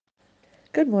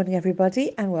Good morning,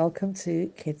 everybody, and welcome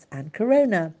to Kids and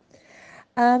Corona.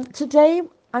 Today,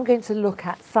 I'm going to look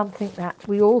at something that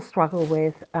we all struggle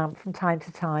with from time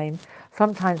to time,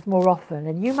 sometimes more often,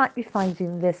 and you might be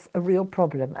finding this a real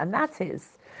problem, and that is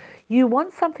you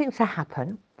want something to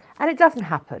happen and it doesn't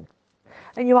happen.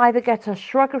 And you either get a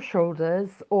shrug of shoulders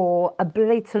or a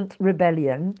blatant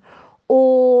rebellion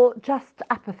or just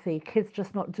apathy, kids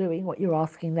just not doing what you're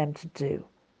asking them to do.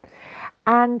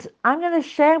 And I'm going to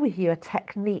share with you a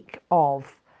technique of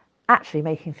actually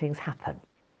making things happen.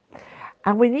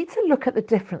 And we need to look at the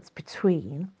difference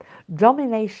between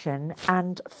domination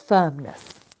and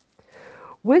firmness.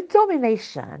 With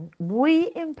domination,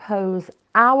 we impose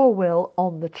our will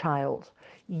on the child.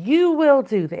 You will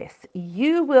do this,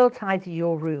 you will tidy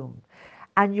your room,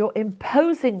 and you're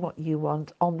imposing what you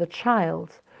want on the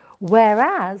child.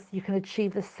 Whereas you can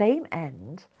achieve the same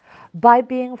end by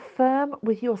being firm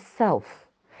with yourself.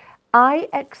 I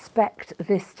expect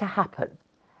this to happen.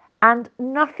 And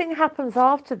nothing happens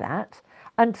after that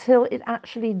until it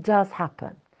actually does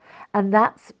happen. And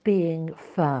that's being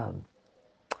firm.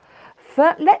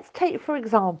 Let's take, for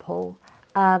example,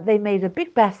 they made a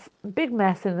big mess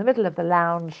in the middle of the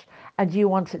lounge and you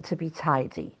want it to be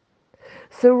tidy.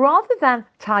 So rather than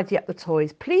tidy up the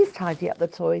toys, please tidy up the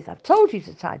toys, I've told you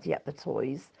to tidy up the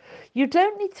toys, you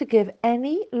don't need to give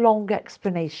any long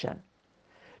explanation.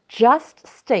 Just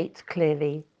state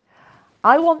clearly,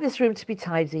 I want this room to be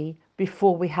tidy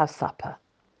before we have supper.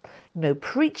 No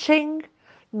preaching,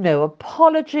 no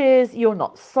apologies, you're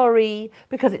not sorry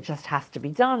because it just has to be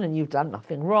done and you've done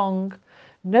nothing wrong.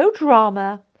 No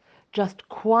drama, just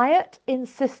quiet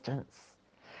insistence.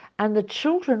 And the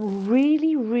children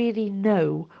really, really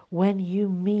know when you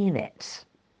mean it.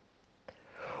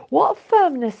 What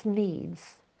firmness needs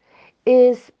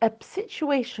is a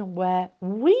situation where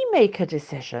we make a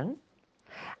decision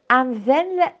and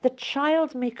then let the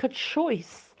child make a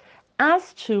choice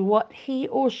as to what he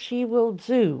or she will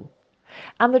do.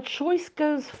 And the choice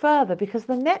goes further because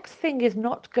the next thing is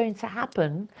not going to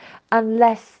happen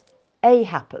unless A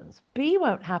happens. B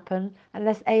won't happen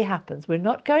unless A happens. We're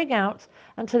not going out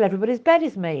until everybody's bed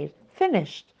is made.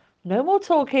 Finished. No more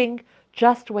talking.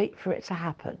 Just wait for it to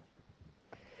happen.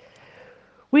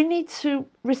 We need to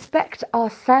respect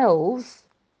ourselves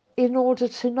in order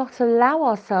to not allow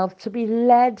ourselves to be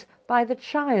led by the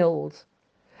child.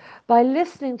 By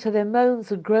listening to their moans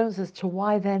and groans as to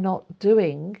why they're not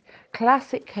doing,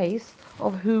 classic case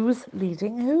of who's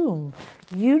leading whom.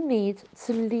 You need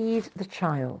to lead the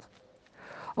child.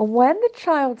 And when the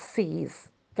child sees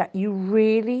that you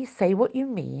really say what you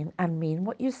mean and mean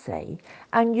what you say,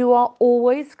 and you are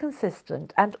always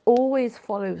consistent and always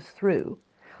follow through,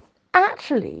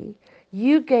 actually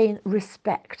you gain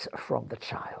respect from the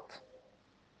child.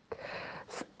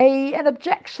 An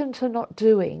objection to not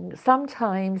doing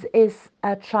sometimes is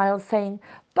a child saying,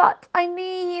 but I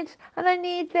need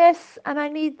this, and I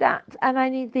need that, and I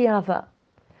need the other.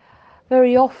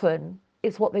 Very often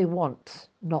it's what they want,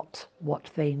 not what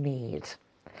they need.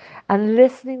 And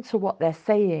listening to what they're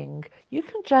saying, you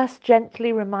can just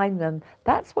gently remind them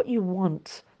that's what you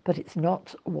want, but it's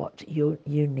not what you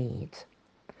need.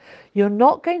 You're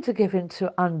not going to give in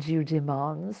to undue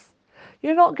demands.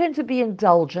 You're not going to be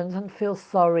indulgent and feel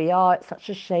sorry. Oh, it's such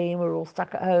a shame we're all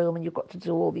stuck at home and you've got to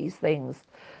do all these things.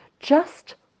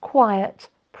 Just quiet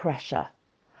pressure.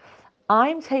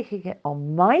 I'm taking it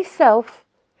on myself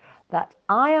that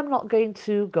I am not going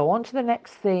to go on to the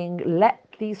next thing, let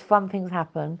these fun things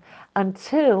happen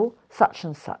until such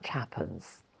and such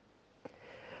happens.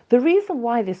 The reason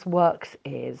why this works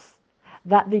is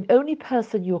that the only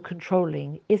person you're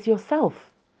controlling is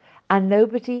yourself, and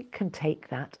nobody can take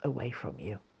that away from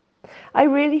you. I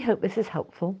really hope this is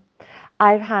helpful.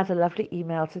 I've had a lovely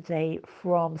email today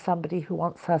from somebody who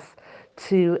wants us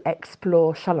to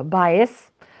explore shalom bayis.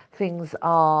 Things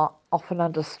are often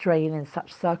under strain in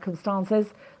such circumstances,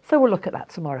 so we'll look at that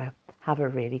tomorrow. Have a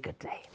really good day.